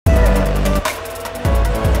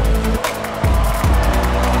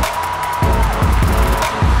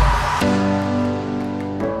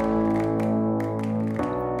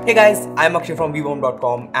Hey guys, I'm Akshay from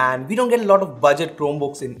Beebom.com, and we don't get a lot of budget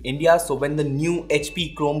Chromebooks in India, so when the new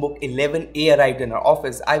HP Chromebook 11A arrived in our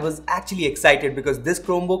office, I was actually excited because this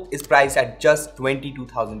Chromebook is priced at just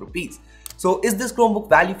 22,000 rupees. So is this Chromebook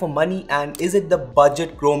value for money, and is it the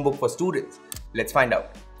budget Chromebook for students? Let's find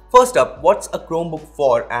out. First up, what's a Chromebook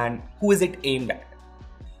for and who is it aimed at?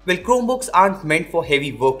 Well, Chromebooks aren't meant for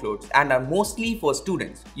heavy workloads and are mostly for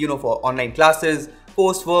students, for online classes,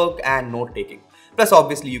 coursework and note taking. Plus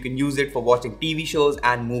obviously you can use it for watching TV shows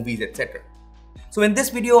and movies, etc. So in this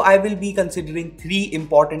video, I will be considering three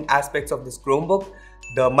important aspects of this Chromebook: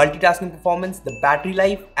 the multitasking performance, the battery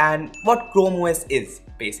life, and what Chrome OS is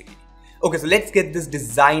basically. Okay, so let's get this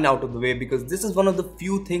design out of the way because this is one of the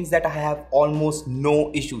few things that I have almost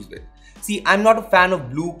no issues with. See, I'm not a fan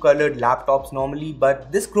of blue colored laptops normally,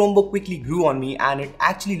 but this Chromebook quickly grew on me and it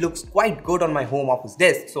actually looks quite good on my home office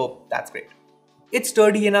desk, so that's great. It's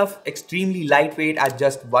sturdy enough, extremely lightweight at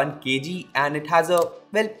just 1 kg, and it has a,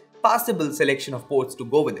 passable selection of ports to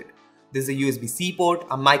go with it. There's a USB-C port,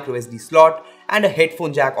 a micro SD slot, and a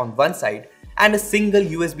headphone jack on one side, and a single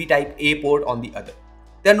USB type A port on the other.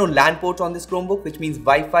 There are no LAN ports on this Chromebook, which means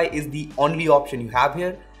Wi-Fi is the only option you have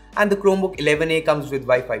here, and the Chromebook 11A comes with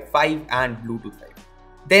Wi-Fi 5 and Bluetooth 5.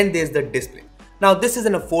 Then there's the display. Now this is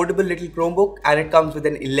an affordable little Chromebook and it comes with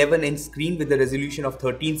an 11-inch screen with a resolution of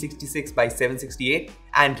 1366 by 768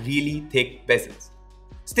 and really thick bezels.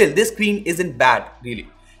 Still, this screen isn't bad really.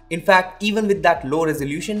 In fact, even with that low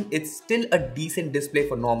resolution, it's still a decent display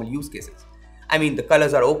for normal use cases. I mean, the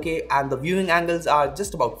colors are okay and the viewing angles are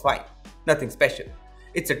just about fine. Nothing special.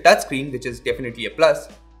 It's a touchscreen, which is definitely a plus.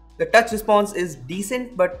 The touch response is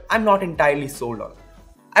decent, but I'm not entirely sold on it.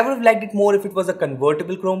 I would have liked it more if it was a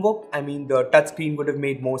convertible Chromebook. I mean, the touchscreen would have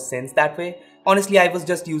made more sense that way. Honestly, I was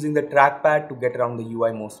just using the trackpad to get around the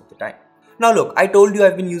UI most of the time. Now look, I told you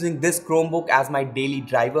I've been using this Chromebook as my daily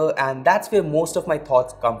driver, and that's where most of my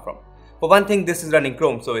thoughts come from. For one thing, this is running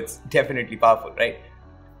Chrome, so it's definitely powerful, right?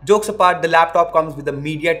 Jokes apart, the laptop comes with a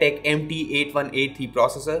MediaTek MT8183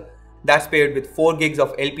 processor that's paired with 4 gigs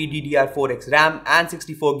of LPDDR4X RAM and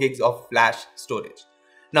 64 gigs of flash storage.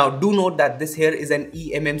 Now do note that this here is an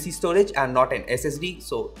eMMC storage and not an SSD,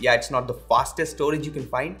 so yeah, it's not the fastest storage you can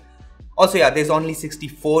find. Also yeah, there's only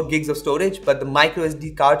 64 gigs of storage, but the micro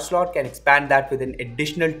SD card slot can expand that with an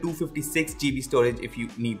additional 256 GB storage if you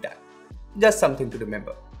need that. Just something to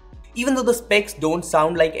remember. Even though the specs don't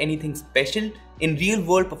sound like anything special, in real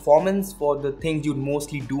world performance for the things you'd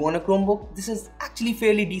mostly do on a Chromebook, this is actually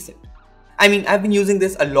fairly decent. I mean, I've been using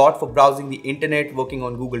this a lot for browsing the internet, working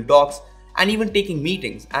on Google Docs, and even taking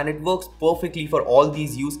meetings, and it works perfectly for all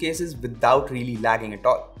these use cases without really lagging at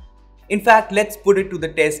all. In fact, let's put it to the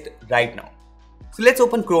test right now. So let's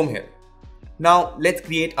open Chrome here. Now let's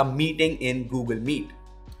create a meeting in Google Meet.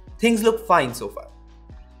 Things look fine so far.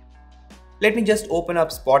 Let me just open up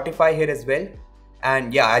Spotify here as well.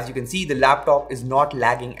 And yeah, as you can see, the laptop is not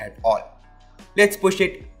lagging at all. Let's push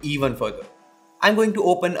it even further. I'm going to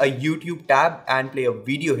open a YouTube tab and play a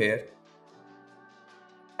video here.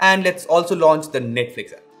 And let's also launch the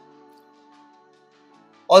Netflix app.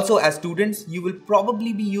 Also, as students, you will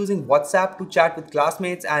probably be using WhatsApp to chat with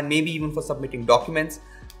classmates and maybe even for submitting documents.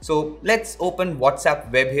 So let's open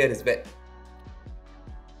WhatsApp web here as well.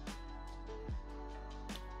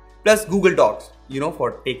 Plus Google Docs,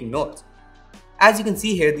 for taking notes. As you can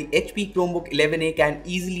see here, the HP Chromebook 11A can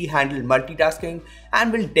easily handle multitasking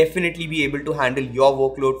and will definitely be able to handle your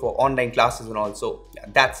workload for online classes and all, so yeah,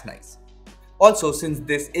 that's nice. Also, since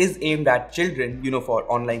this is aimed at children, for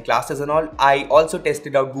online classes and all, I also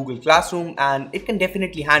tested out Google Classroom and it can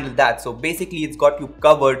definitely handle that. So basically it's got you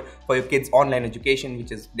covered for your kids' online education,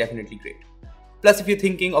 which is definitely great. Plus, if you're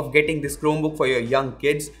thinking of getting this Chromebook for your young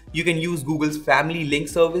kids, you can use Google's Family Link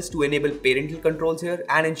service to enable parental controls here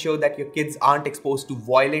and ensure that your kids aren't exposed to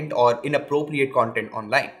violent or inappropriate content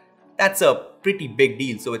online. That's a pretty big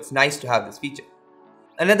deal, so it's nice to have this feature.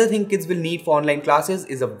 Another thing kids will need for online classes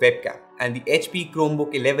is a webcam, and the HP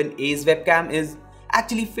Chromebook 11A's webcam is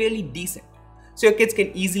actually fairly decent. So your kids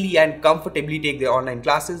can easily and comfortably take their online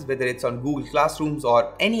classes, whether it's on Google Classrooms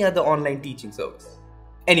or any other online teaching service.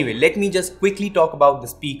 Anyway, let me just quickly talk about the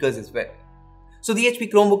speakers as well. So the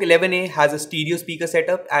HP Chromebook 11A has a stereo speaker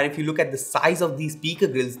setup, and if you look at the size of these speaker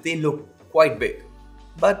grills, they look quite big,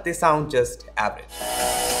 but they sound just average.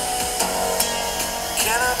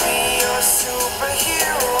 Can I be your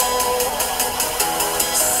superhero?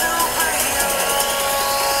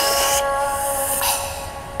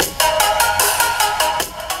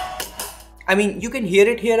 I mean, you can hear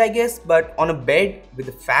it here I guess, but on a bed with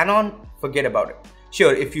the fan on, forget about it.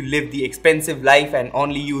 Sure, if you live the expensive life and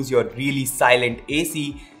only use your really silent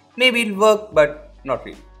AC, maybe it'll work, but not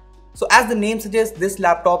really. So as the name suggests, this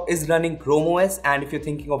laptop is running Chrome OS, and if you're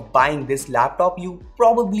thinking of buying this laptop, you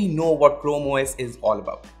probably know what Chrome OS is all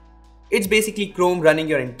about. It's basically Chrome running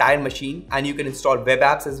your entire machine, and you can install web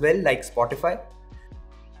apps as well like Spotify.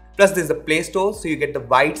 Plus there's a Play Store, so you get the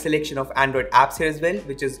wide selection of Android apps here as well,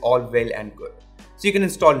 which is all well and good. So you can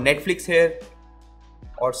install Netflix here,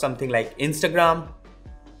 or something like Instagram,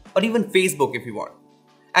 or even Facebook if you want.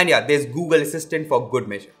 And yeah, there's Google Assistant for good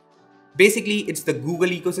measure. Basically, it's the Google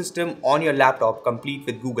ecosystem on your laptop, complete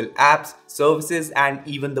with Google apps, services, and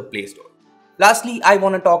even the Play Store. Lastly, I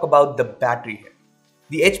want to talk about the battery here.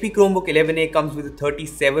 The HP Chromebook 11A comes with a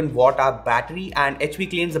 37 watt-hour battery, and HP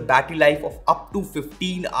claims a battery life of up to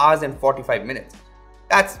 15 hours and 45 minutes.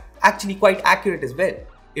 That's actually quite accurate as well.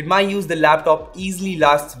 In my use, the laptop easily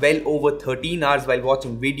lasts well over 13 hours while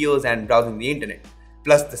watching videos and browsing the internet.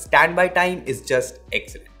 Plus, the standby time is just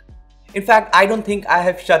excellent. In fact, I don't think I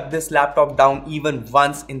have shut this laptop down even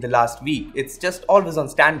once in the last week. It's just always on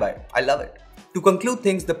standby. I love it. To conclude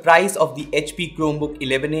things, the price of the HP Chromebook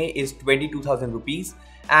 11A is 22,000 rupees,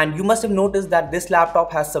 and you must have noticed that this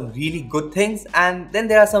laptop has some really good things and then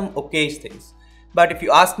there are some okayish things. But if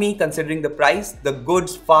you ask me, considering the price, the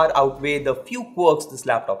goods far outweigh the few quirks this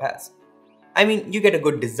laptop has. I mean, you get a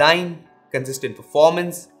good design, consistent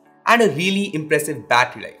performance, and a really impressive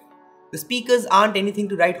battery life. The speakers aren't anything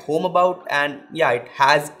to write home about, and yeah, it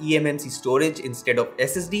has eMMC storage instead of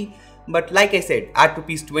SSD, but like I said, at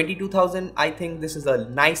rupees 22,000, I think this is a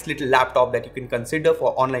nice little laptop that you can consider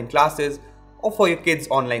for online classes or for your kids'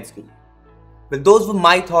 online school. Well, those were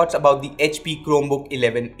my thoughts about the HP Chromebook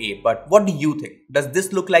 11A, but what do you think? Does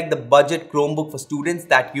this look like the budget Chromebook for students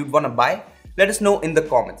that you'd want to buy? Let us know in the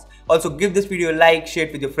comments. Also, give this video a like, share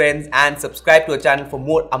it with your friends, and subscribe to our channel for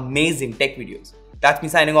more amazing tech videos. That's me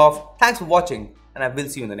signing off. Thanks for watching, and I will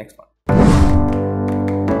see you in the next one.